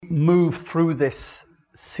move through this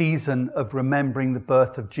season of remembering the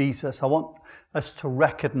birth of Jesus, I want us to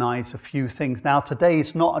recognize a few things. Now, today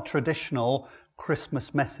is not a traditional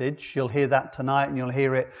Christmas message. You'll hear that tonight and you'll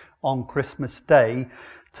hear it on Christmas Day.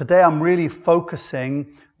 Today, I'm really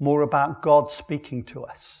focusing more about God speaking to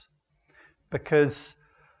us, because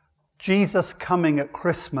Jesus coming at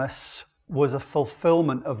Christmas was a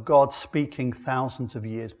fulfillment of God speaking thousands of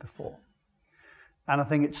years before. And I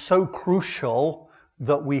think it's so crucial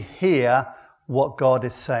that we hear what God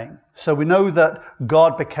is saying. So we know that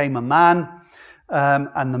God became a man,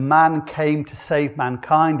 and the man came to save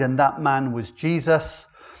mankind, and that man was Jesus.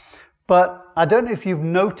 But I don't know if you've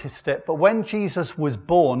noticed it, but when Jesus was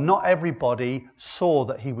born, not everybody saw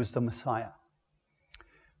that he was the Messiah.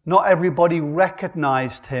 Not everybody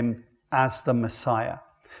recognized him as the Messiah.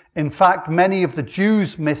 In fact, many of the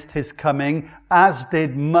Jews missed his coming, as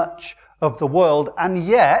did much of the world, and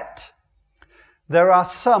yet there are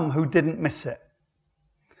some who didn't miss it.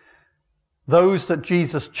 Those that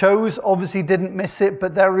Jesus chose obviously didn't miss it,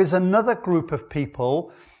 but there is another group of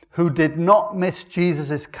people who did not miss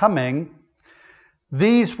Jesus' coming.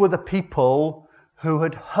 These were the people who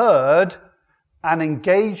had heard and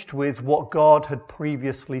engaged with what God had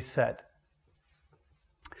previously said.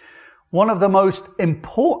 One of the most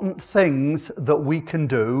important things that we can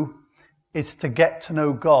do is to get to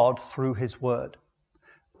know God through his word.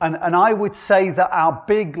 And I would say that our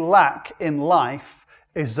big lack in life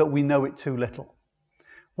is that we know it too little.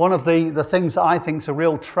 One of the things that I think is a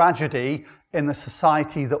real tragedy in the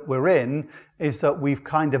society that we're in is that we've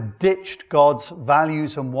kind of ditched God's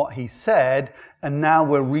values and what he said, and now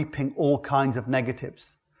we're reaping all kinds of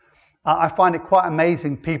negatives. I find it quite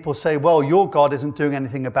amazing. People say, well, your God isn't doing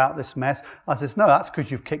anything about this mess. I says, no, that's because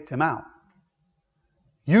you've kicked him out.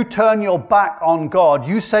 You turn your back on God.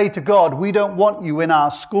 You say to God, we don't want you in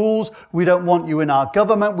our schools. We don't want you in our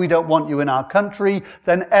government. We don't want you in our country.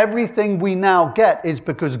 Then everything we now get is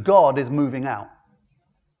because God is moving out.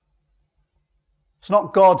 It's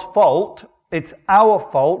not God's fault. It's our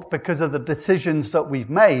fault because of the decisions that we've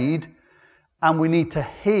made. And we need to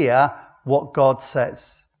hear what God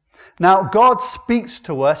says. Now, God speaks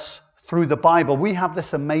to us through the Bible. We have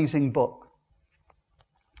this amazing book.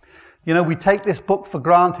 You know, we take this book for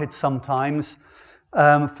granted sometimes.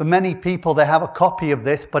 For many people, they have a copy of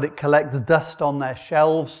this, but it collects dust on their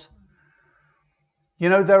shelves. You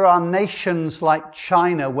know, there are nations like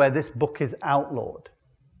China where this book is outlawed.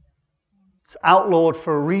 It's outlawed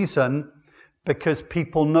for a reason, because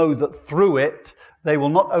people know that through it, they will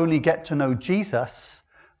not only get to know Jesus,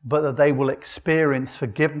 but that they will experience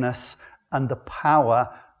forgiveness and the power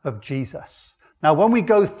of Jesus. Now, when we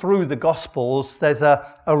go through the Gospels, there's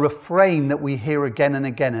a refrain that we hear again and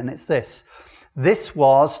again, and it's this. This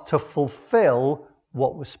was to fulfill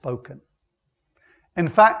what was spoken. In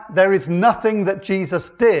fact, there is nothing that Jesus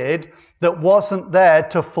did that wasn't there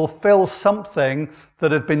to fulfill something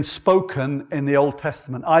that had been spoken in the Old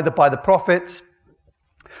Testament, either by the prophets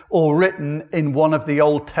or written in one of the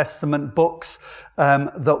Old Testament books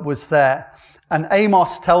that was there. And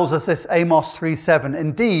Amos tells us this, Amos 3:7.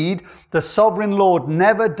 Indeed, the sovereign Lord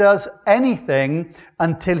never does anything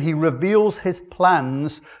until he reveals his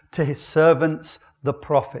plans to his servants, the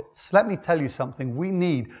prophets. Let me tell you something. We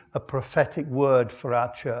need a prophetic word for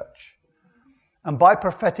our church. And by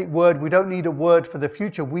prophetic word, we don't need a word for the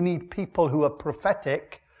future. We need people who are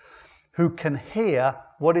prophetic, who can hear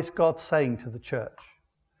what is God saying to the church.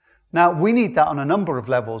 Now, we need that on a number of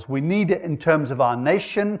levels. We need it in terms of our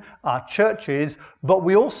nation, our churches, but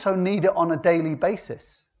we also need it on a daily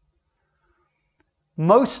basis.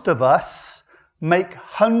 Most of us make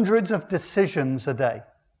hundreds of decisions a day.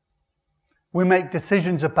 We make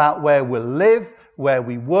decisions about where we'll live, where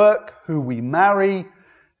we work, who we marry,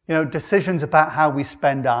 decisions about how we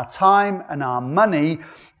spend our time and our money.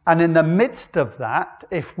 And in the midst of that,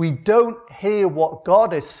 if we don't hear what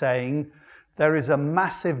God is saying, there is a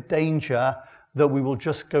massive danger that we will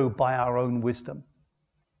just go by our own wisdom.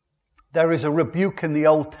 There is a rebuke in the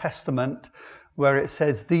Old Testament where it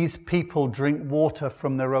says, these people drink water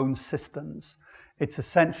from their own cisterns. It's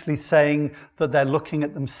essentially saying that they're looking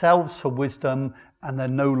at themselves for wisdom and they're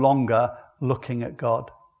no longer looking at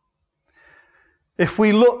God. If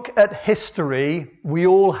we look at history, we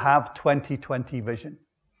all have 2020 vision.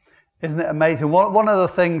 Isn't it amazing? One of the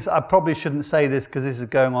things, I probably shouldn't say this because this is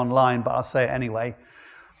going online, but I'll say it anyway.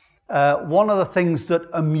 One of the things that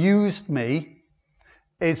amused me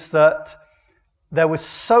is that there was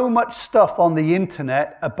so much stuff on the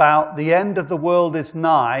internet about the end of the world is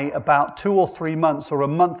nigh, about 2 or 3 months or a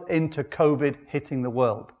month into COVID hitting the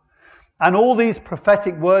world. And all these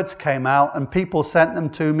prophetic words came out and people sent them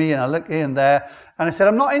to me, and I looked here and there and I said,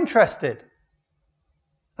 I'm not interested.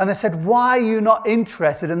 And they said, why are you not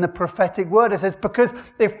interested in the prophetic word? I says, because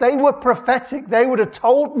if they were prophetic, they would have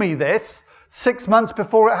told me this 6 months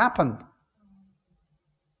before it happened.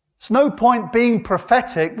 There's no point being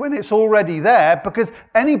prophetic when it's already there, because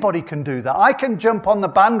anybody can do that. I can jump on the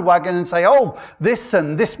bandwagon and say, oh, this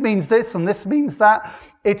and this means this and this means that.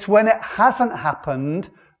 It's when it hasn't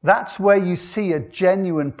happened, that's where you see a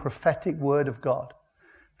genuine prophetic word of God.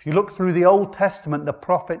 If you look through the Old Testament, the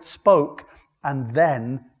prophets spoke and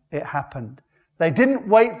then it happened. They didn't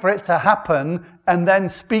wait for it to happen and then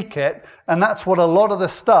speak it. And that's what a lot of the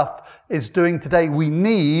stuff is doing today. We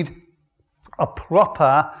need a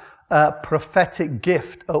proper prophetic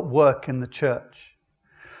gift at work in the church.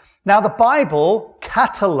 Now, the Bible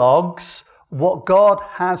catalogues what God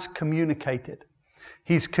has communicated.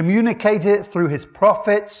 He's communicated it through his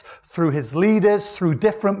prophets, through his leaders, through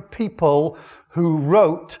different people who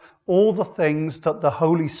wrote all the things that the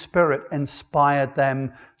Holy Spirit inspired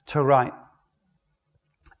them to write.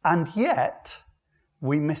 And yet,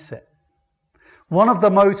 we miss it. One of the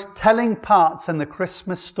most telling parts in the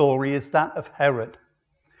Christmas story is that of Herod.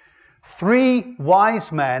 3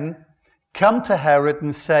 wise men come to Herod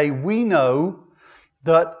and say, we know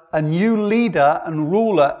that a new leader and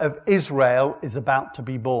ruler of Israel is about to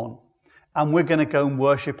be born, and we're going to go and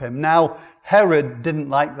worship him. Now, Herod didn't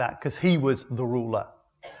like that because he was the ruler.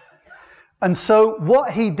 And so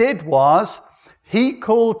what he did was, he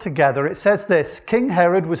called together, it says this, King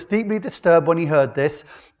Herod was deeply disturbed when he heard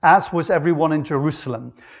this, as was everyone in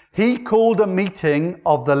Jerusalem. He called a meeting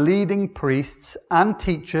of the leading priests and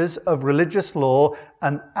teachers of religious law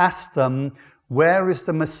and asked them, where is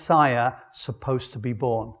the Messiah supposed to be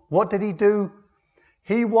born? What did he do?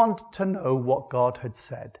 He wanted to know what God had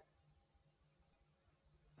said.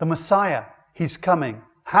 The Messiah, he's coming.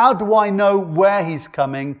 How do I know where he's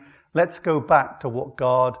coming? Let's go back to what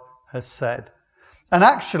God has said. And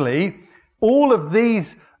actually, all of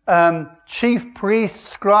these chief priests,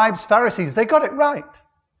 scribes, Pharisees, they got it right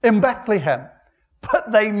in Bethlehem.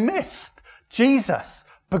 But they missed Jesus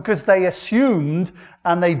because they assumed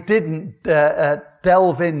and they didn't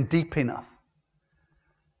delve in deep enough.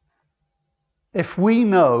 If we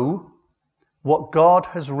know what God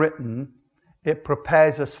has written, it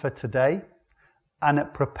prepares us for today and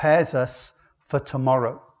it prepares us for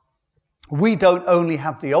tomorrow. We don't only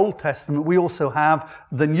have the Old Testament, we also have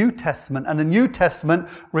the New Testament. And the New Testament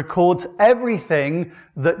records everything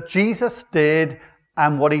that Jesus did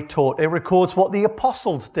and what he taught. It records what the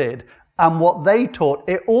apostles did and what they taught.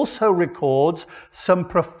 It also records some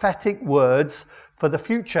prophetic words for the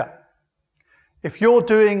future. If you're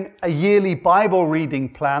doing a yearly Bible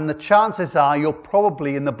reading plan, the chances are you're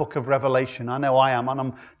probably in the book of Revelation. I know I am, and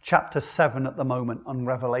I'm chapter 7 at the moment on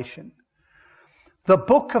Revelation. The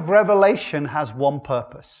book of Revelation has one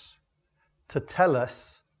purpose: to tell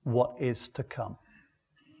us what is to come.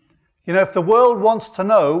 You know, if the world wants to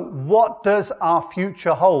know what does our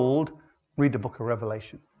future hold, read the book of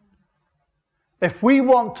Revelation. If we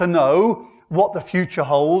want to know what the future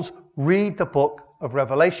holds, read the book of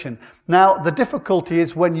Revelation. Now, the difficulty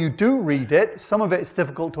is when you do read it, some of it is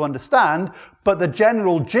difficult to understand, but the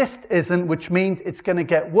general gist isn't, which means it's going to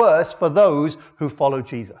get worse for those who follow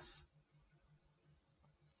Jesus.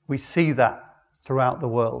 We see that throughout the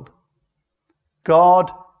world.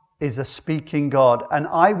 God is a speaking God. And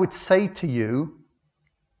I would say to you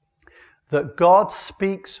that God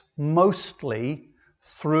speaks mostly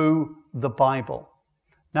through the Bible.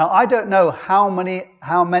 Now, I don't know how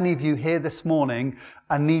many of you here this morning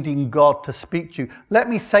are needing God to speak to you. Let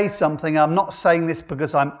me say something. I'm not saying this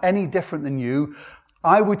because I'm any different than you.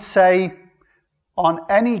 I would say on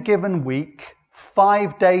any given week,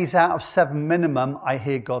 5 days out of 7 minimum, I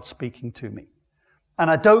hear God speaking to me. And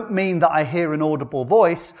I don't mean that I hear an audible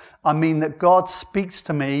voice. I mean that God speaks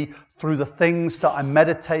to me through the things that I'm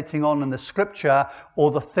meditating on in the scripture or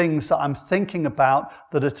the things that I'm thinking about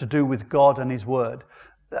that are to do with God and his word.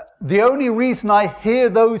 The only reason I hear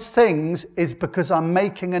those things is because I'm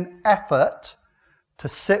making an effort to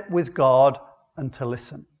sit with God and to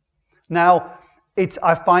listen. Now,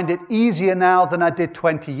 I find it easier now than I did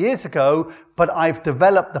 20 years ago, but I've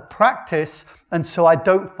developed the practice, and so I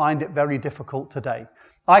don't find it very difficult today.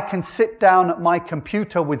 I can sit down at my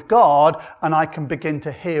computer with God, and I can begin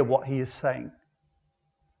to hear what he is saying.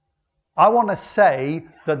 I want to say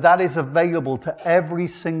that that is available to every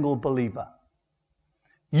single believer.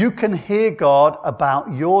 You can hear God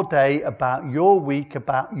about your day, about your week,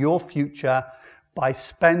 about your future by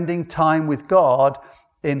spending time with God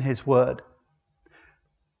in his word.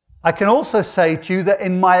 I can also say to you that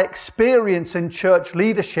in my experience in church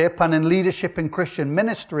leadership and in leadership in Christian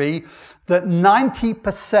ministry, that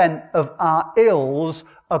 90% of our ills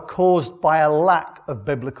are caused by a lack of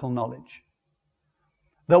biblical knowledge.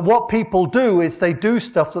 That what people do is they do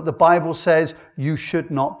stuff that the Bible says you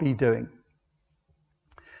should not be doing.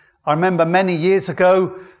 I remember many years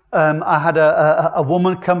ago, I had a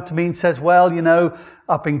woman come to me and says, well, you know,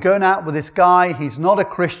 I've been going out with this guy. He's not a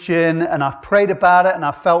Christian, and I've prayed about it, and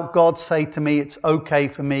I felt God say to me, it's okay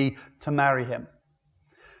for me to marry him.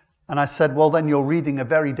 And I said, well, then you're reading a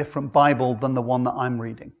very different Bible than the one that I'm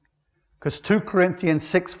reading. Because 2 Corinthians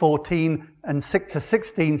 6:14 and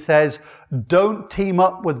 6-16 says, don't team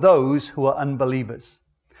up with those who are unbelievers.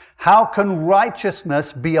 How can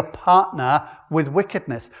righteousness be a partner with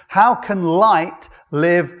wickedness? How can light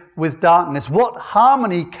live with darkness? What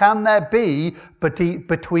harmony can there be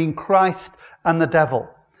between Christ and the devil?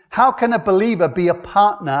 How can a believer be a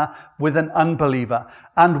partner with an unbeliever?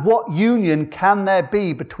 And what union can there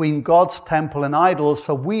be between God's temple and idols?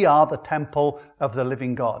 For we are the temple of the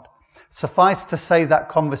living God. Suffice to say that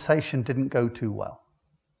conversation didn't go too well.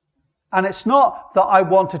 And it's not that I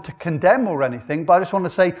wanted to condemn or anything, but I just want to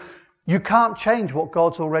say, you can't change what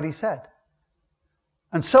God's already said.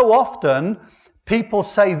 And so often, people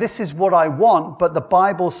say, this is what I want, but the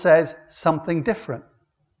Bible says something different.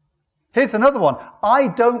 Here's another one. I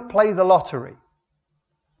don't play the lottery.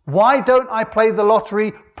 Why don't I play the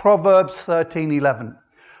lottery? Proverbs 13:11.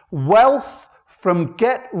 Wealth from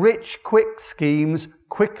get-rich-quick schemes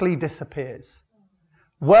quickly disappears.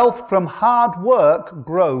 Wealth from hard work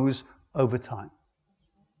grows over time.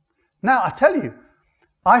 Now, I tell you,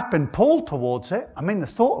 I've been pulled towards it. I mean, the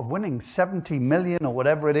thought of winning 70 million or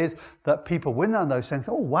whatever it is that people win on those things,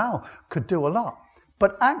 oh, wow, could do a lot.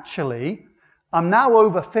 But actually, I'm now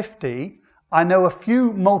over 50. I know a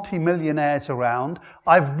few multimillionaires around.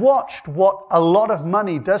 I've watched what a lot of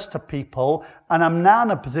money does to people, and I'm now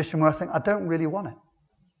in a position where I think I don't really want it.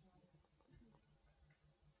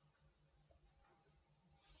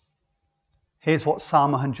 Here's what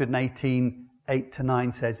Psalm 118,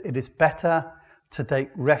 8-9 says. It is better to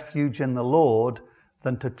take refuge in the Lord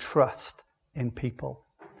than to trust in people.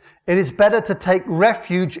 It is better to take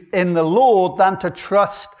refuge in the Lord than to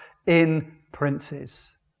trust in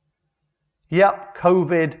princes. Yep,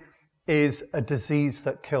 COVID is a disease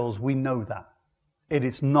that kills. We know that. It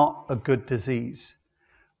is not a good disease.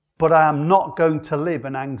 But I am not going to live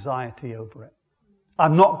in anxiety over it.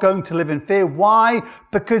 I'm not going to live in fear. Why?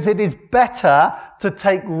 Because it is better to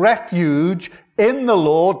take refuge in the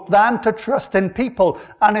Lord than to trust in people.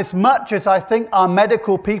 And as much as I think our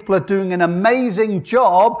medical people are doing an amazing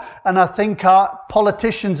job, and I think our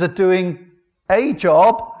politicians are doing a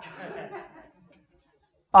job,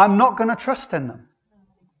 I'm not going to trust in them.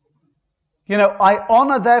 You know, I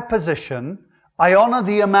honor their position. I honor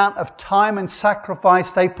the amount of time and sacrifice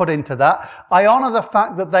they put into that. I honor the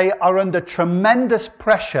fact that they are under tremendous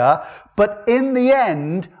pressure, but in the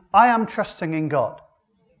end, I am trusting in God.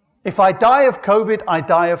 If I die of COVID, I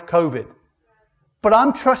die of COVID. But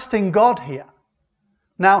I'm trusting God here.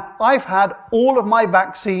 Now, I've had all of my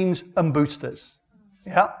vaccines and boosters.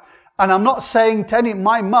 Yeah. And I'm not saying to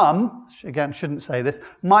my mum, again, shouldn't say this,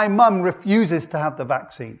 my mum refuses to have the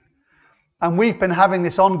vaccine. And we've been having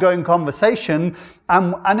this ongoing conversation,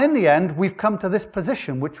 and in the end, we've come to this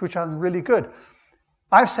position, which is really good.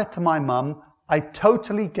 I've said to my mum, I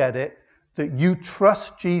totally get it that you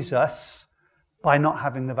trust Jesus by not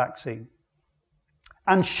having the vaccine.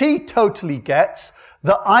 And she totally gets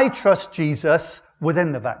that I trust Jesus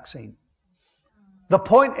within the vaccine. The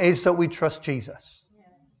point is that we trust Jesus.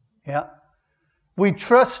 Yeah. We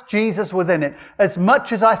trust Jesus within it. As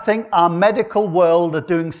much as I think our medical world are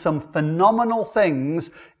doing some phenomenal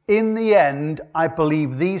things, in the end, I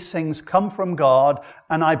believe these things come from God,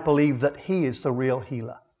 and I believe that He is the real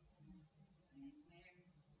healer.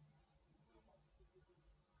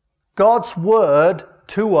 God's word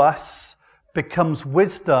to us becomes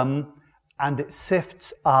wisdom, and it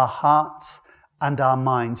sifts our hearts and our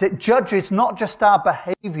minds. It judges not just our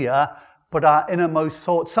behavior, but our innermost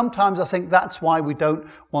thoughts. Sometimes I think that's why we don't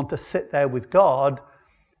want to sit there with God,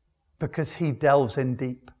 because He delves in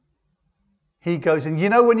deep. He goes in. You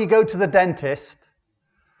know when you go to the dentist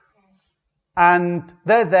and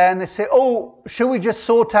they're there and they say, oh, shall we just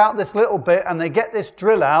sort out this little bit? And they get this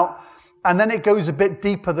drill out, and then it goes a bit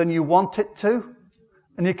deeper than you want it to.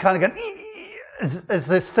 And you kind of go, as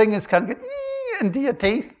this thing is kind of going into your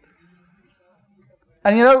teeth.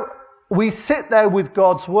 And you know, we sit there with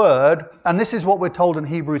God's word, and this is what we're told in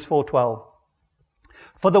Hebrews 4:12.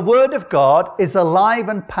 For the word of God is alive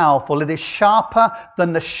and powerful. It is sharper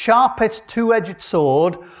than the sharpest two-edged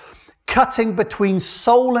sword, cutting between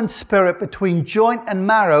soul and spirit, between joint and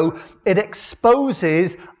marrow. It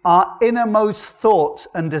exposes our innermost thoughts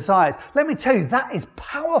and desires. Let me tell you, that is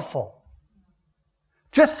powerful.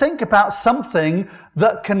 Just think about something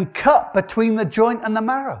that can cut between the joint and the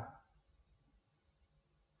marrow.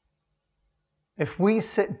 If we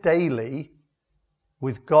sit daily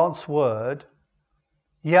with God's word,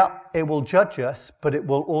 yeah, it will judge us, but it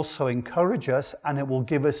will also encourage us, and it will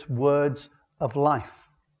give us words of life.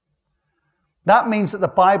 That means that the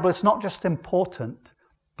Bible is not just important,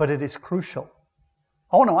 but it is crucial.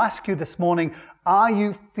 I want to ask you this morning, are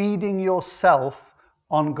you feeding yourself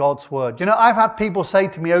on God's word? You know, I've had people say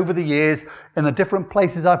to me over the years, in the different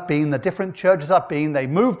places I've been, the different churches I've been, they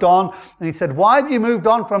moved on, and he said, why have you moved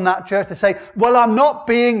on from that church? They say, well, I'm not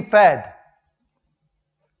being fed.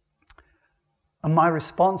 And my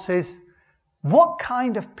response is, what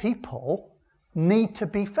kind of people need to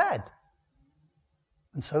be fed?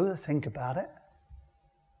 And so they think about it.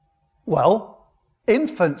 Well,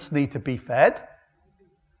 infants need to be fed.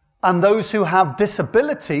 And those who have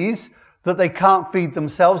disabilities that they can't feed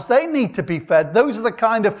themselves, they need to be fed. Those are the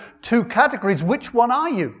kind of two categories. Which one are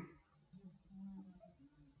you?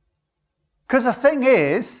 Because the thing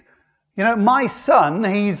is, you know, my son,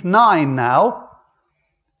 he's 9 now.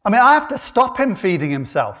 I mean, I have to stop him feeding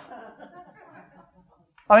himself.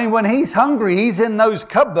 I mean, when he's hungry, he's in those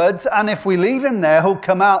cupboards, and if we leave him there, he'll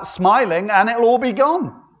come out smiling and it'll all be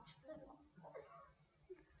gone.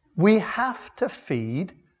 We have to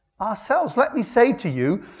feed ourselves. Let me say to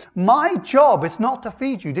you, my job is not to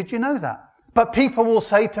feed you. Did you know that? But people will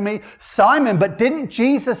say to me, Simon, but didn't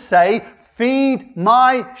Jesus say, feed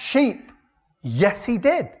my sheep? Yes, he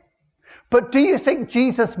did. But do you think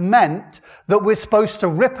Jesus meant that we're supposed to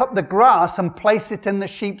rip up the grass and place it in the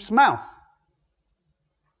sheep's mouth?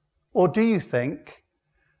 Or do you think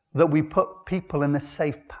that we put people in a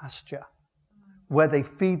safe pasture where they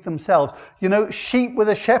feed themselves? You know, sheep with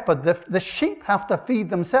a shepherd, the sheep have to feed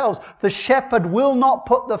themselves. The shepherd will not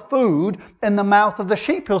put the food in the mouth of the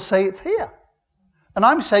sheep. He'll say, it's here. And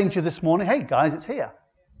I'm saying to you this morning, hey guys, it's here.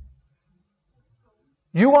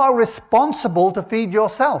 You are responsible to feed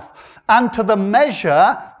yourself. And to the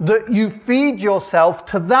measure that you feed yourself,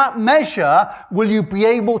 to that measure will you be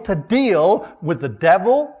able to deal with the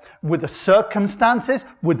devil, with the circumstances,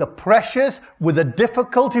 with the pressures, with the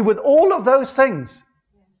difficulty, with all of those things.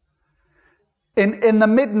 In the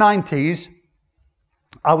mid-90s,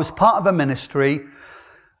 I was part of a ministry,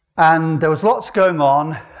 and there was lots going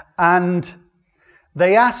on, and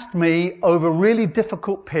they asked me over a really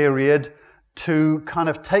difficult period to kind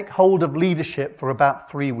of take hold of leadership for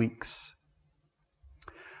about 3 weeks.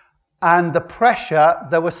 And the pressure,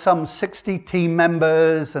 there were some 60 team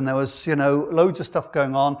members, and there was, you know, loads of stuff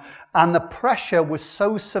going on. And the pressure was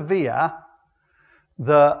so severe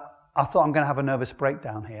that I thought, I'm going to have a nervous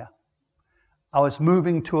breakdown here. I was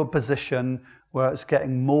moving to a position where it's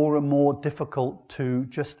getting more and more difficult to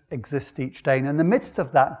just exist each day. And in the midst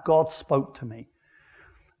of that, God spoke to me.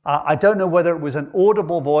 I don't know whether it was an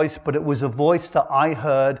audible voice, but it was a voice that I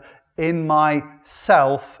heard in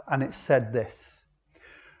myself, and it said this: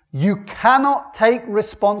 you cannot take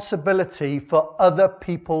responsibility for other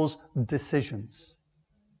people's decisions.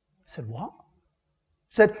 I said, what?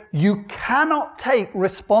 He said, you cannot take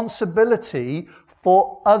responsibility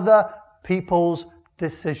for other people's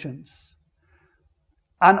decisions.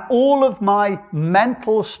 And all of my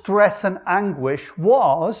mental stress and anguish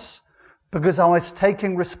was because I was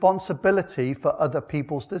taking responsibility for other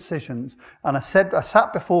people's decisions. And I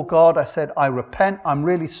sat before God, I said, I repent, I'm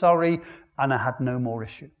really sorry, and I had no more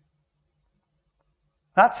issue.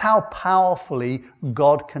 That's how powerfully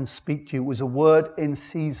God can speak to you. It was a word in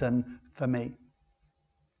season for me.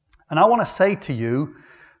 And I want to say to you,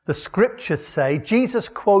 the scriptures say, Jesus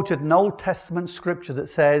quoted an Old Testament scripture that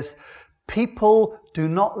says, people do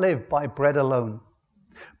not live by bread alone,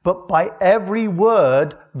 but by every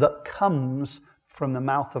word that comes from the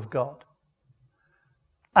mouth of God.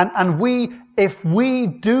 And if we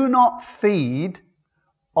do not feed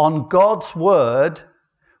on God's word,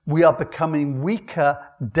 we are becoming weaker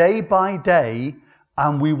day by day,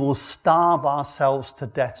 and we will starve ourselves to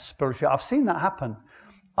death spiritually. I've seen that happen.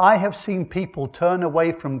 I have seen people turn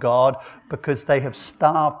away from God because they have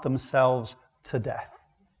starved themselves to death.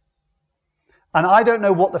 And I don't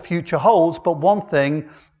know what the future holds, but one thing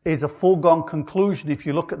is a foregone conclusion. If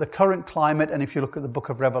you look at the current climate and if you look at the book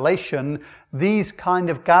of Revelation, these kind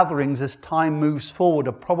of gatherings as time moves forward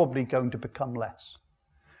are probably going to become less.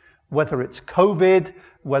 Whether it's COVID,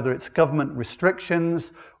 whether it's government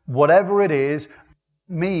restrictions, whatever it is,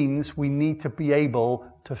 means we need to be able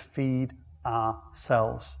to feed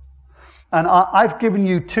ourselves. And I've given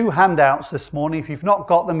you 2 handouts this morning. If you've not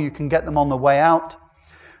got them, you can get them on the way out.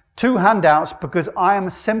 2 handouts, because I am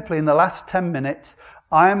simply, in the last 10 minutes,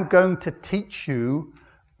 I am going to teach you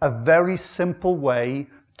a very simple way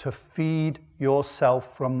to feed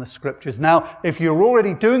yourself from the scriptures. Now, if you're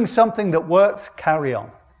already doing something that works, carry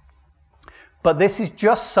on. But this is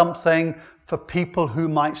just something for people who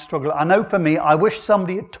might struggle. I know for me, I wish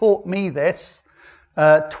somebody had taught me this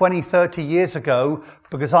 20, 30 years ago,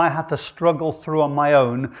 because I had to struggle through on my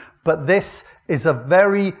own. But this is a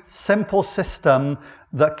very simple system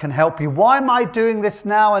that can help you. Why am I doing this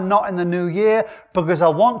now and not in the new year? Because I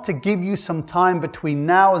want to give you some time between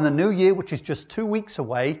now and the new year, which is just 2 weeks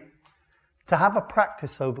away, to have a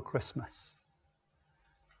practice over Christmas.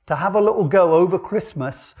 To have a little go over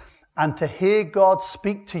Christmas and to hear God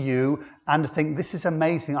speak to you and to think, this is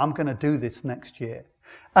amazing, I'm going to do this next year.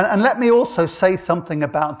 And let me also say something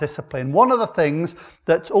about discipline. One of the things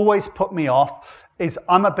that's always put me off is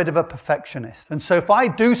I'm a bit of a perfectionist. And so if I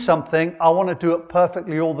do something, I want to do it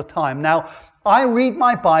perfectly all the time. Now, I read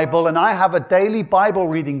my Bible and I have a daily Bible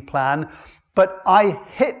reading plan, but I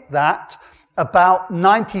hit that about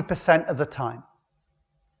 90% of the time.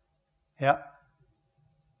 Yeah.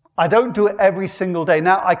 I don't do it every single day.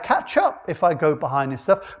 Now, I catch up if I go behind and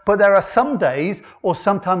stuff, but there are some days, or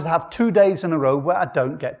sometimes I have 2 days in a row where I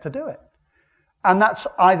don't get to do it. And that's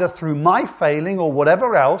either through my failing or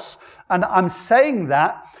whatever else. And I'm saying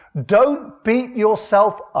that, don't beat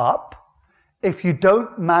yourself up if you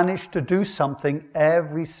don't manage to do something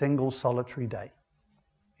every single solitary day.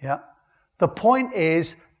 Yeah. The point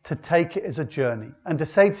is to take it as a journey and to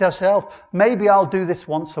say to yourself, maybe I'll do this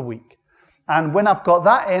once a week. And when I've got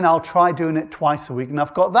that in, I'll try doing it twice a week. And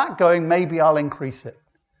I've got that going, maybe I'll increase it.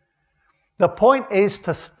 The point is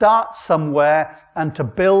to start somewhere and to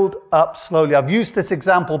build up slowly. I've used this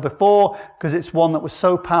example before because it's one that was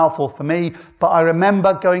so powerful for me. But I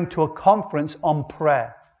remember going to a conference on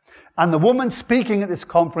prayer. And the woman speaking at this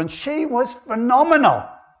conference, she was phenomenal.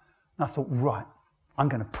 And I thought, right, I'm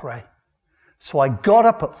going to pray. So I got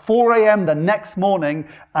up at 4 a.m. the next morning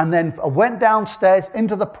and then I went downstairs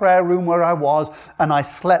into the prayer room where I was and I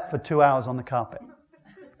slept for 2 hours on the carpet.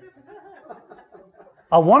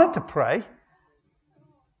 I wanted to pray,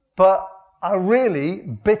 but I really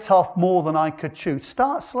bit off more than I could chew.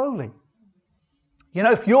 Start slowly. You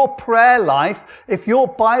know, if your prayer life, if your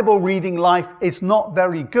Bible reading life is not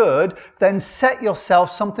very good, then set yourself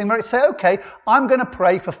something very, say, okay, I'm going to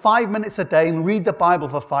pray for 5 minutes a day and read the Bible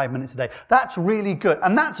for 5 minutes a day. That's really good.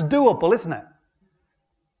 And that's doable, isn't it?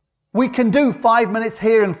 We can do 5 minutes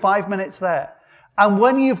here and 5 minutes there. And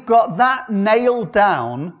when you've got that nailed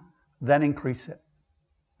down, then increase it.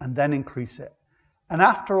 And then increase it. And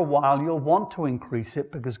after a while, you'll want to increase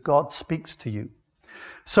it because God speaks to you.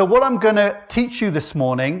 So what I'm going to teach you this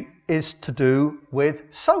morning is to do with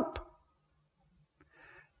soap.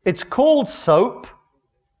 It's called soap.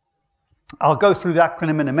 I'll go through the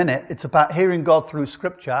acronym in a minute. It's about hearing God through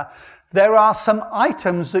Scripture. There are some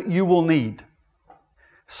items that you will need.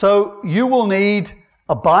 So you will need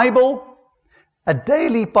a Bible, a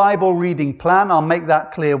daily Bible reading plan. I'll make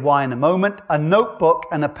that clear why in a moment. A notebook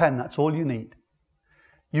and a pen. That's all you need.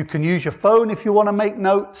 You can use your phone if you want to make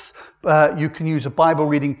notes. You can use a Bible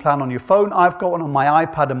reading plan on your phone. I've got one on my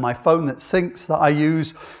iPad and my phone that syncs that I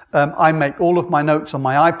use. I make all of my notes on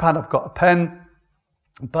my iPad. I've got a pen.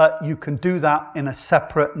 But you can do that in a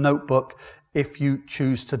separate notebook if you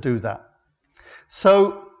choose to do that.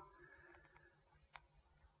 So,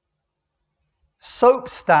 soap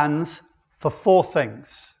stands for 4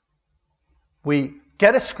 things. We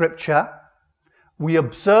get a scripture. We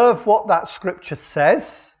observe what that scripture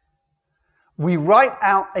says, we write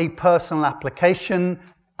out a personal application,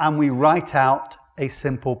 and we write out a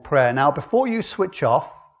simple prayer. Now, before you switch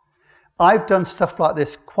off, I've done stuff like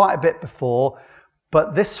this quite a bit before,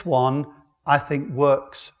 but this one I think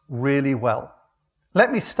works really well.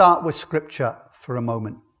 Let me start with scripture for a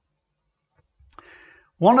moment.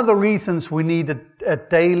 One of the reasons we need a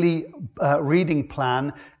daily reading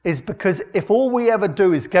plan is because if all we ever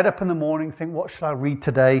do is get up in the morning, think, what should I read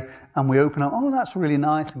today? And we open up, oh, that's really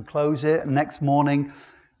nice, and close it. And next morning,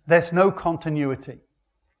 there's no continuity.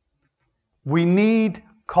 We need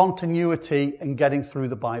continuity in getting through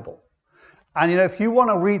the Bible. And you know, if you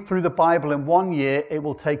want to read through the Bible in 1 year, it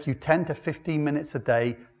will take you 10 to 15 minutes a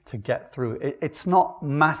day to get through it. It's not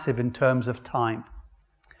massive in terms of time.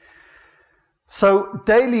 So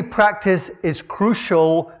daily practice is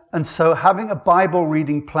crucial, and so having a Bible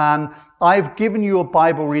reading plan, I've given you a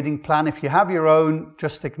Bible reading plan. If you have your own,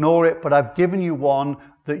 just ignore it, but I've given you one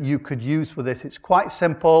that you could use with this. It's quite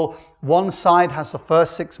simple. One side has the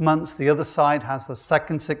first 6 months, the other side has the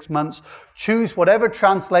second 6 months. Choose whatever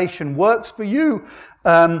translation works for you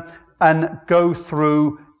and go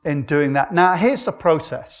through in doing that. Now, here's the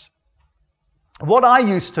process. What I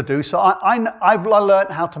used to do, so I've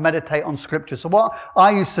learned how to meditate on Scripture. So what I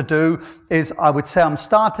used to do is I would say I'm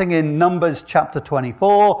starting in Numbers chapter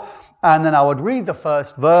 24, and then I would read the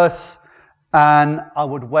first verse, and I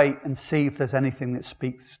would wait and see if there's anything that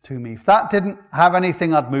speaks to me. If that didn't have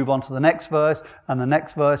anything, I'd move on to the next verse, and the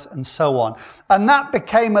next verse, and so on. And that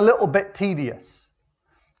became a little bit tedious,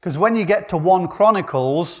 because when you get to 1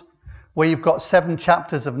 Chronicles, where you've got 7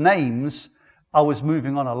 chapters of names, I was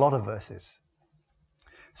moving on a lot of verses.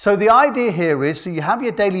 So the idea here is, so you have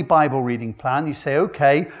your daily Bible reading plan. You say,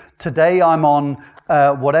 okay, today I'm on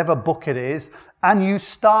whatever book it is, and you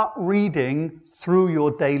start reading through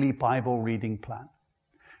your daily Bible reading plan.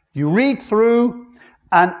 You read through,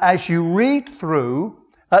 and as you read through,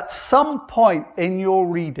 at some point in your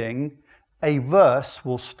reading, a verse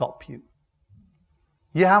will stop you.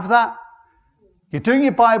 You have that? You're doing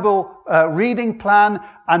your Bible reading plan,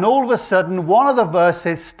 and all of a sudden, one of the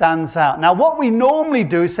verses stands out. Now, what we normally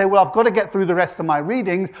do is say, well, I've got to get through the rest of my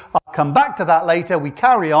readings. I'll come back to that later. We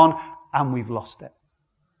carry on, and we've lost it.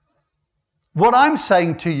 What I'm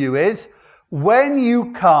saying to you is, when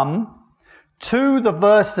you come to the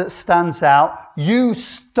verse that stands out, you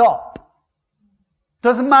stop.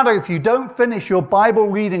 Doesn't matter if you don't finish your Bible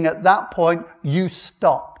reading at that point, you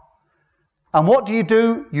stop. And what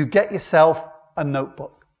do? You get yourself a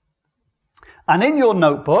notebook. And in your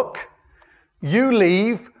notebook, you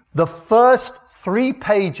leave the first 3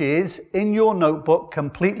 pages in your notebook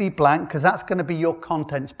completely blank, because that's going to be your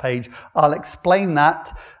contents page. I'll explain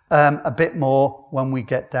that a bit more when we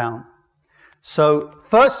get down. So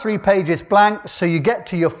first 3 pages blank, so you get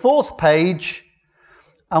to your 4th page,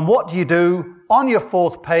 and what do? On your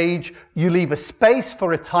 4th page, you leave a space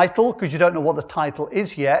for a title, because you don't know what the title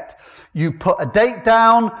is yet. You put a date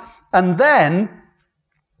down, and then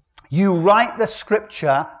you write the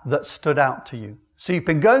scripture that stood out to you. So you've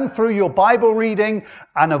been going through your Bible reading,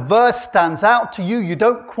 and a verse stands out to you. You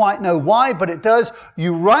don't quite know why, but it does.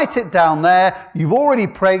 You write it down there. You've already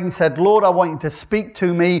prayed and said, Lord, I want you to speak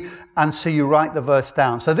to me. And so you write the verse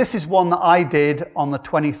down. So this is one that I did on the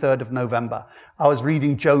 23rd of November. I was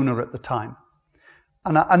reading Jonah at the time.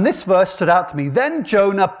 And this verse stood out to me. Then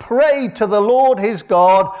Jonah prayed to the Lord his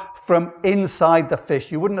God from inside the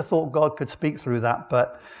fish. You wouldn't have thought God could speak through that,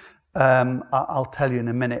 but I'll tell you in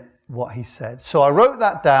a minute what he said. So I wrote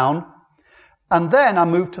that down, and then I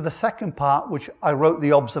moved to the second part, which I wrote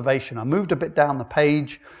the observation. I moved a bit down the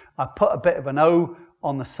page. I put a bit of an O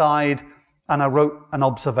on the side, and I wrote an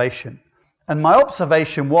observation. And my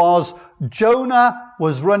observation was Jonah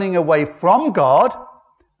was running away from God.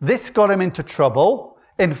 This got him into trouble.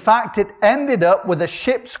 In fact, it ended up with a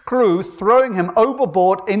ship's crew throwing him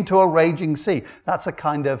overboard into a raging sea. That's a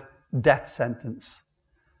kind of death sentence.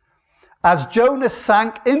 As Jonah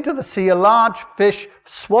sank into the sea, a large fish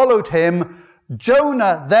swallowed him.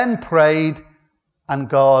 Jonah then prayed, and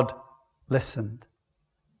God listened.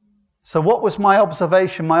 So what was my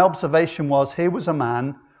observation? My observation was, here was a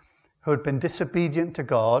man who had been disobedient to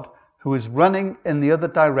God, who was running in the other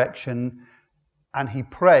direction, and he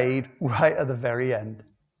prayed right at the very end.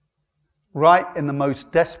 Right in the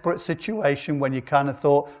most desperate situation, when you kind of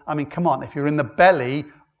thought, I mean, come on, if you're in the belly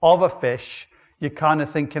of a fish, you're kind of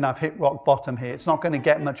thinking, I've hit rock bottom here. It's not going to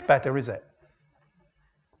get much better, is it?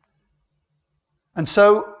 And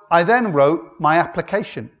so I then wrote my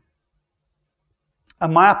application.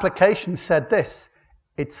 And my application said this: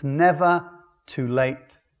 it's never too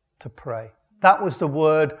late to pray. That was the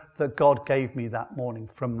word that God gave me that morning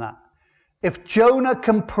from that. If Jonah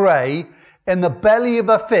can pray in the belly of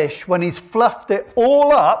a fish when he's fluffed it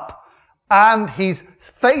all up and he's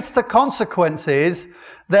faced the consequences,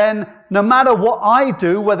 then no matter what I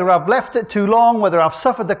do, whether I've left it too long, whether I've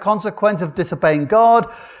suffered the consequence of disobeying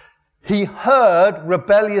God, he heard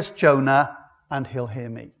rebellious Jonah and he'll hear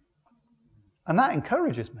me. And that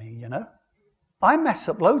encourages me, you know. I mess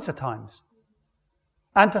up loads of times.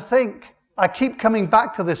 And to think, I keep coming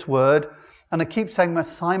back to this word and I keep saying,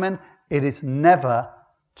 Simon, it is never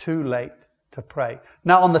too late to pray.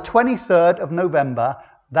 Now, on the 23rd of November,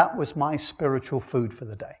 that was my spiritual food for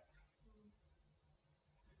the day.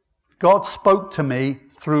 God spoke to me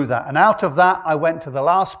through that. And out of that, I went to the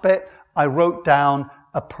last bit. I wrote down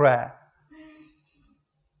a prayer.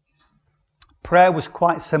 Prayer was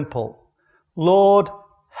quite simple. Lord,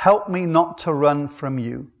 help me not to run from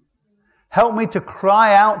you. Help me to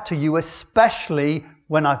cry out to you, especially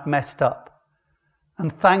when I've messed up.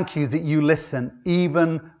 And thank you that you listen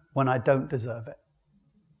even when I don't deserve it.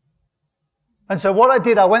 And so what I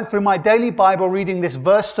did, I went through my daily Bible reading. This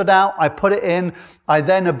verse stood out. I put it in. I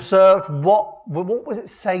then observed what was it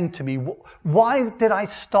saying to me? Why did I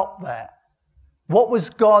stop there? What was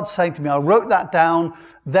God saying to me? I wrote that down.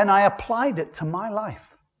 Then I applied it to my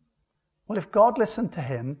life. Well, if God listened to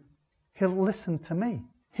him, he'll listen to me.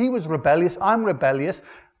 He was rebellious. I'm rebellious.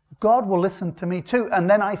 God will listen to me too. And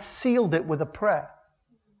then I sealed it with a prayer.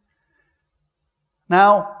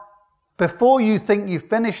 Now, before you think you've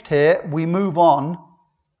finished here, we move on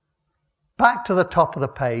back to the top of the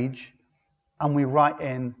page and we write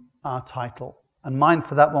in our title. And mine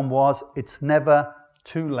for that one was, It's Never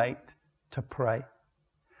Too Late to Pray.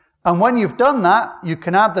 And when you've done that, you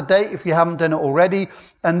can add the date if you haven't done it already.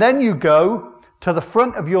 And then you go to the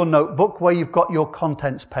front of your notebook where you've got your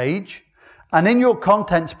contents page. And in your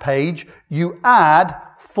contents page, you add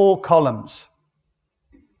 4 columns.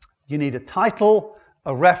 You need a title,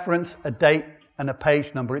 a reference, a date, and a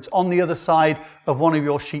page number. It's on the other side of one of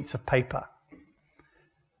your sheets of paper.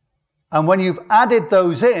 And when you've added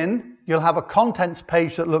those in, you'll have a contents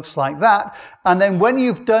page that looks like that. And then when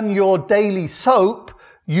you've done your daily soap,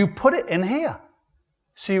 you put it in here.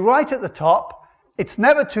 So you write at the top, It's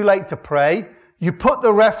Never Too Late to Pray. You put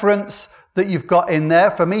the reference that you've got in there.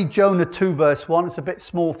 For me, Jonah 2 verse 1. It's a bit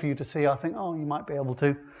small for you to see. I think, you might be able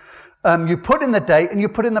to. You put in the date and you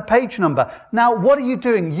put in the page number. Now, what are you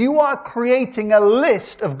doing? You are creating a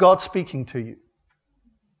list of God speaking to you.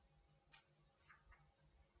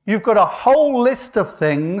 You've got a whole list of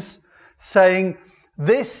things saying,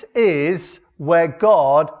 this is where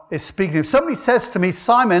God is speaking. If somebody says to me,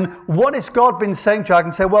 Simon, what has God been saying to you? I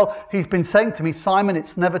can say, well, he's been saying to me, Simon,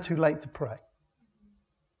 it's never too late to pray.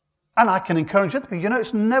 And I can encourage other people,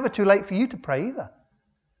 it's never too late for you to pray either.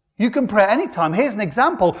 You can pray anytime. Here's an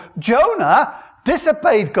example. Jonah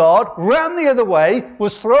disobeyed God, ran the other way,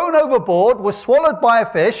 was thrown overboard, was swallowed by a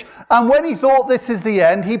fish, and when he thought this is the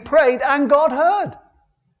end, he prayed and God heard.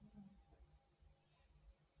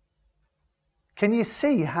 Can you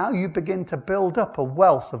see how you begin to build up a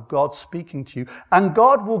wealth of God speaking to you? And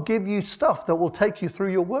God will give you stuff that will take you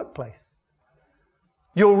through your workplace.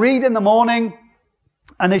 You'll read in the morning,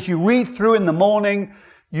 and as you read through in the morning,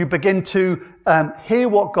 you begin to hear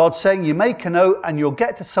what God's saying. You make a note and you'll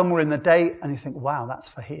get to somewhere in the day and you think, wow, that's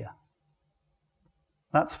for here.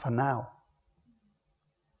 That's for now.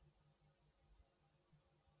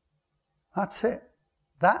 That's it.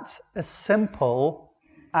 That's as simple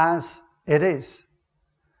as it is.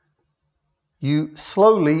 You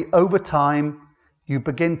slowly, over time, you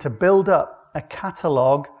begin to build up a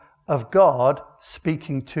catalogue of God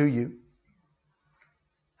speaking to you.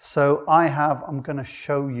 So I'm going to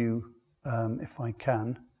show you, if I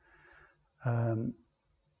can. Let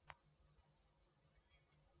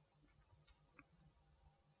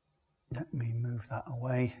me move that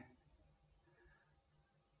away.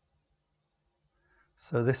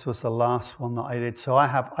 So this was the last one that I did. So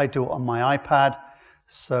I do it on my iPad.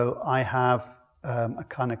 So I have a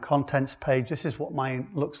kind of contents page. This is what mine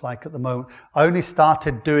looks like at the moment. I only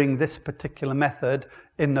started doing this particular method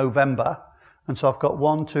in November. And so I've got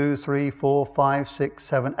 1, 2, 3, 4, 5, 6,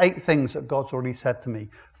 7, 8 things that God's already said to me.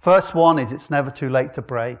 First one is it's never too late to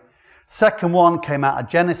pray. Second one came out of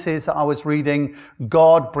Genesis that I was reading.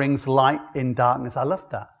 God brings light in darkness. I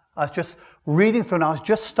loved that. I was just reading through and I was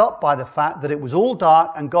just stopped by the fact that it was all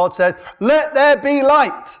dark and God says, let there be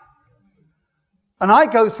light. And I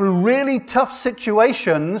go through really tough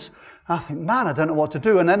situations. And I think, man, I don't know what to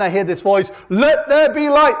do. And then I hear this voice, let there be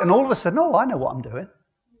light. And all of a sudden, I know what I'm doing.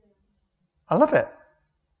 I love it.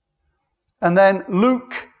 And then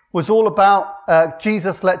Luke was all about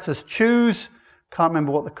Jesus lets us choose. Can't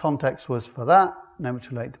remember what the context was for that. Never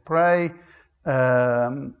too late to pray.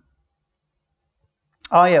 It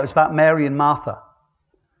was about Mary and Martha.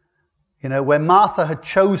 Where Martha had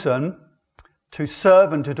chosen to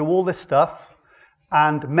serve and to do all this stuff,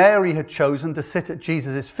 and Mary had chosen to sit at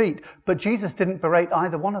Jesus' feet. But Jesus didn't berate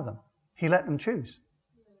either one of them. He let them choose.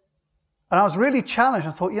 And I was really challenged.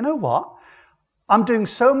 I thought, you know what? I'm doing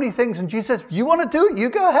so many things, and Jesus says, you want to do it? You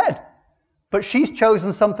go ahead. But she's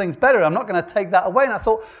chosen some things better. I'm not going to take that away. And I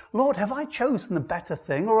thought, Lord, have I chosen the better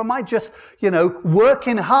thing? Or am I just,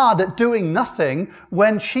 working hard at doing nothing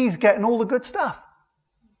when she's getting all the good stuff?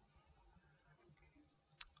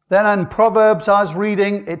 Then in Proverbs, I was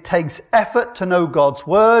reading, it takes effort to know God's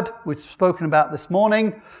word, which we've spoken about this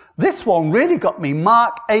morning. This one really got me.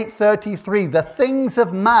 Mark 8:33, the things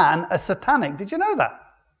of man are satanic. Did you know that?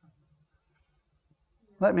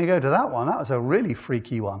 Let me go to that one. That was a really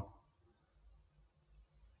freaky one.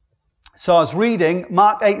 So I was reading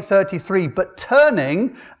Mark 8:33, but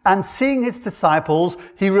turning and seeing his disciples,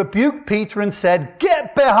 he rebuked Peter and said,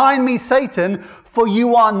 "Get behind me, Satan, for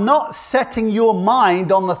you are not setting your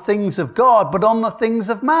mind on the things of God, but on the things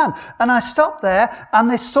of man." And I stopped there,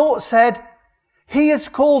 and this thought said, he has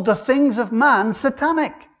called the things of man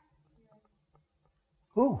satanic.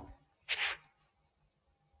 Ooh.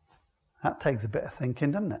 That takes a bit of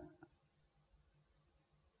thinking, doesn't it?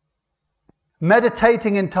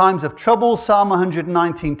 Meditating in times of trouble, Psalm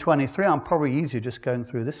 119:23. I'm probably easier just going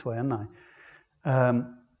through this way, aren't I?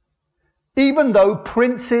 Even though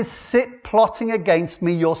princes sit plotting against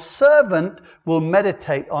me, your servant will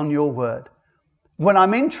meditate on your word. When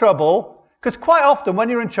I'm in trouble, because quite often when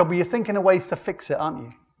you're in trouble, you're thinking of ways to fix it, aren't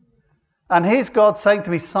you? And here's God saying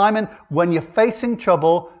to me, Simon, when you're facing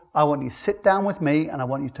trouble, I want you to sit down with me and I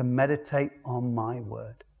want you to meditate on my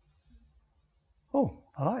word. Oh,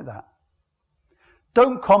 I like that.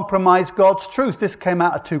 Don't compromise God's truth. This came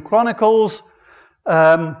out of 2 Chronicles.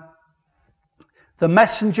 The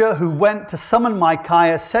messenger who went to summon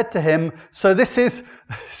Micaiah said to him, so this is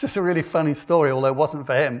a really funny story, although it wasn't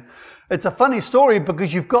for him. It's a funny story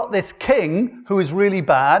because you've got this king who is really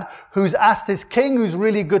bad, who's asked his king who's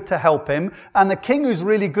really good to help him. And the king who's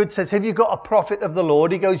really good says, have you got a prophet of the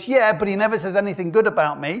Lord? He goes, yeah, but he never says anything good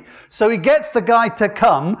about me. So he gets the guy to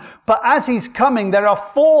come. But as he's coming, there are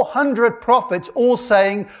 400 prophets all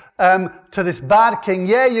saying to this bad king,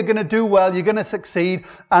 yeah, you're going to do well, you're going to succeed.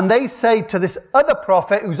 And they say to this other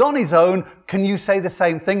prophet who's on his own, can you say the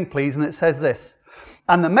same thing, please? And it says this.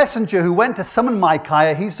 And the messenger who went to summon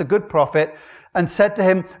Micaiah, he's the good prophet, and said to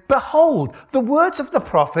him, behold, the words of the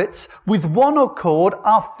prophets with one accord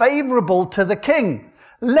are favorable to the king.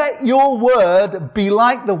 Let your word be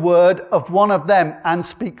like the word of one of them and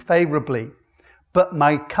speak favorably. But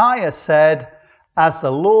Micaiah said, as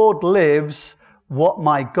the Lord lives, what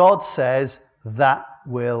my God says, that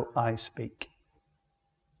will I speak.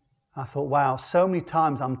 I thought, wow, so many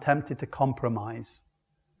times I'm tempted to compromise.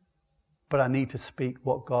 But I need to speak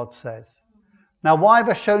what God says. Now, why have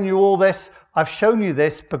I shown you all this? I've shown you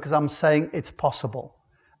this because I'm saying it's possible.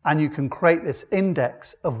 And you can create this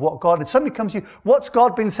index of what God... If somebody comes to you, what's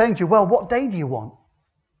God been saying to you? Well, what day do you want?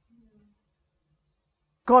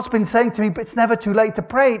 God's been saying to me, but it's never too late to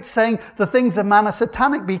pray. It's saying the things of man are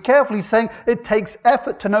satanic. Be careful. He's saying it takes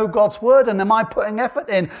effort to know God's word. And am I putting effort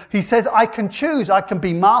in? He says, I can choose. I can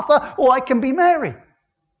be Martha or I can be Mary.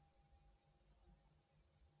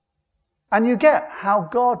 And you get how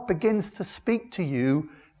God begins to speak to you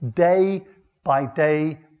day by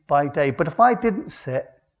day by day. But if I didn't sit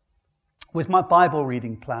with my Bible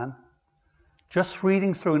reading plan, just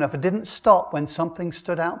reading through, and if I didn't stop when something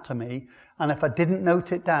stood out to me, and if I didn't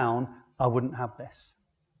note it down, I wouldn't have this.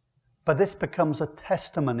 But this becomes a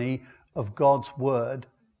testimony of God's word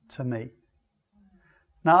to me.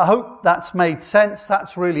 Now, I hope that's made sense.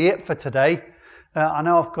 That's really it for today. I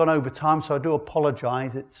know I've gone over time, so I do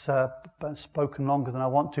apologize. It's spoken longer than I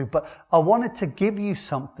want to, but I wanted to give you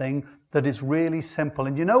something that is really simple.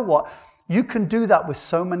 And you know what? You can do that with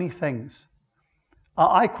so many things.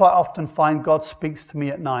 I quite often find God speaks to me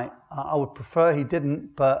at night. I would prefer he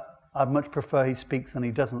didn't, but I'd much prefer he speaks than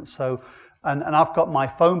he doesn't. So, and I've got my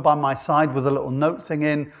phone by my side with a little note thing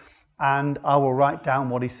in, and I will write down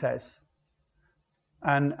what he says.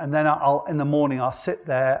 And then in the morning, I'll sit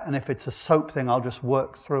there, and if it's a soap thing, I'll just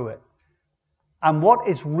work through it. And what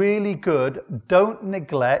is really good, don't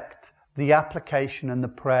neglect the application and the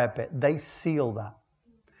prayer bit. They seal that.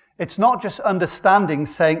 It's not just understanding,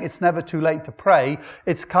 saying it's never too late to pray.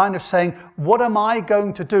 It's kind of saying, what am I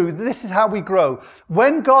going to do? This is how we grow.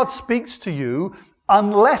 When God speaks to you,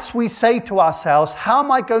 unless we say to ourselves, how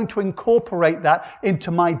am I going to incorporate that into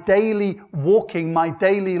my daily walking, my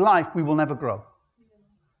daily life, we will never grow.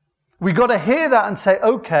 We got to hear that and say,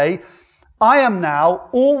 okay, I am now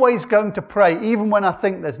always going to pray, even when I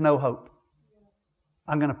think there's no hope.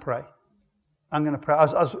 I'm going to pray. I'm going to pray. I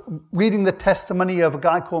was reading the testimony of a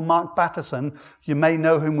guy called Mark Batterson. You may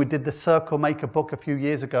know him. We did the Circle Maker book a few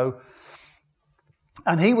years ago.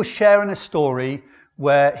 And he was sharing a story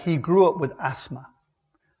where he grew up with asthma.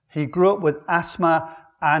 He grew up with asthma,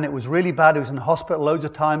 and it was really bad. He was in the hospital loads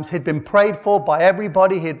of times. He'd been prayed for by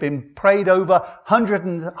everybody. He'd been prayed over hundreds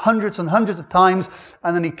and hundreds of times.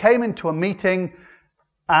 And then he came into a meeting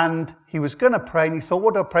and he was going to pray. And he thought,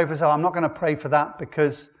 what do I pray for? So I'm not going to pray for that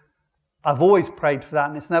because I've always prayed for that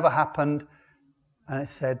and it's never happened. And it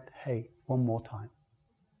said, hey, one more time.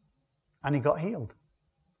 And he got healed.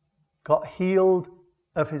 Got healed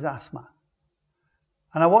of his asthma.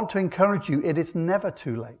 And I want to encourage you, it is never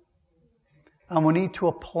too late. And we need to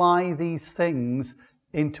apply these things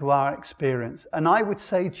into our experience. And I would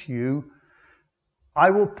say to you, I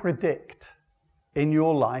will predict in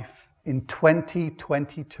your life in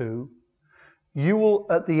 2022, you will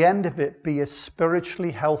at the end of it be as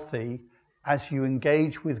spiritually healthy as you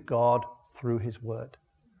engage with God through His Word.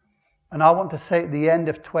 And I want to say at the end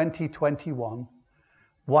of 2021,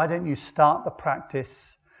 why don't you start the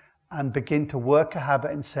practice and begin to work a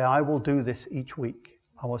habit and say, I will do this each week.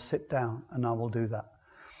 I will sit down and I will do that.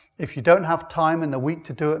 If you don't have time in the week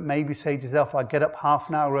to do it, maybe say to yourself, I'll get up half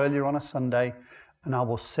an hour earlier on a Sunday and I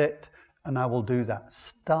will sit and I will do that.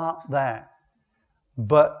 Start there.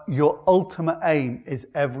 But your ultimate aim is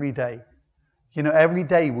every day. You know, every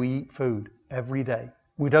day we eat food, every day.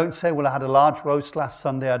 We don't say, well, I had a large roast last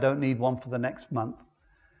Sunday, I don't need one for the next month.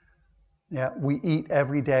 Yeah, we eat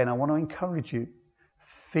every day, and I want to encourage you,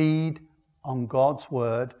 feed on God's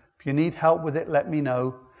Word. If you need help with it, let me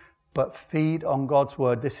know. But feed on God's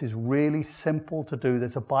Word. This is really simple to do.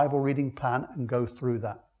 There's a Bible reading plan, and go through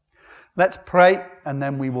that. Let's pray, and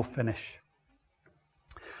then we will finish.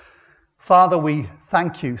 Father, we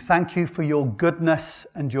thank you. Thank you for your goodness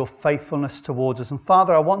and your faithfulness towards us. And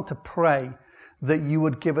Father, I want to pray that you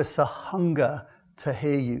would give us a hunger to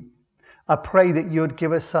hear you. I pray that you would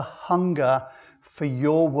give us a hunger for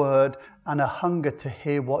your word and a hunger to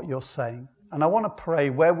hear what you're saying. And I want to pray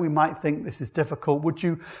where we might think this is difficult, would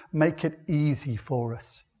you make it easy for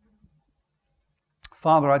us?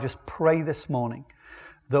 Father, I just pray this morning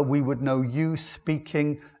that we would know you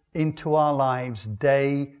speaking into our lives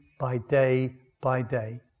day by day by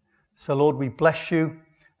day. So Lord, we bless you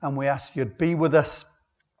and we ask you to be with us.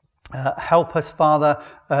 Help us, Father,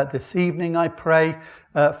 this evening, I pray.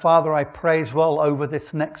 Father, I pray as well over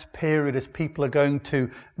this next period as people are going to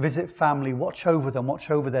visit family. Watch over them, watch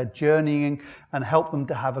over their journeying and help them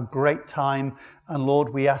to have a great time. And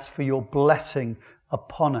Lord, we ask for your blessing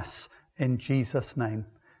upon us in Jesus' name.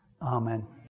 Amen.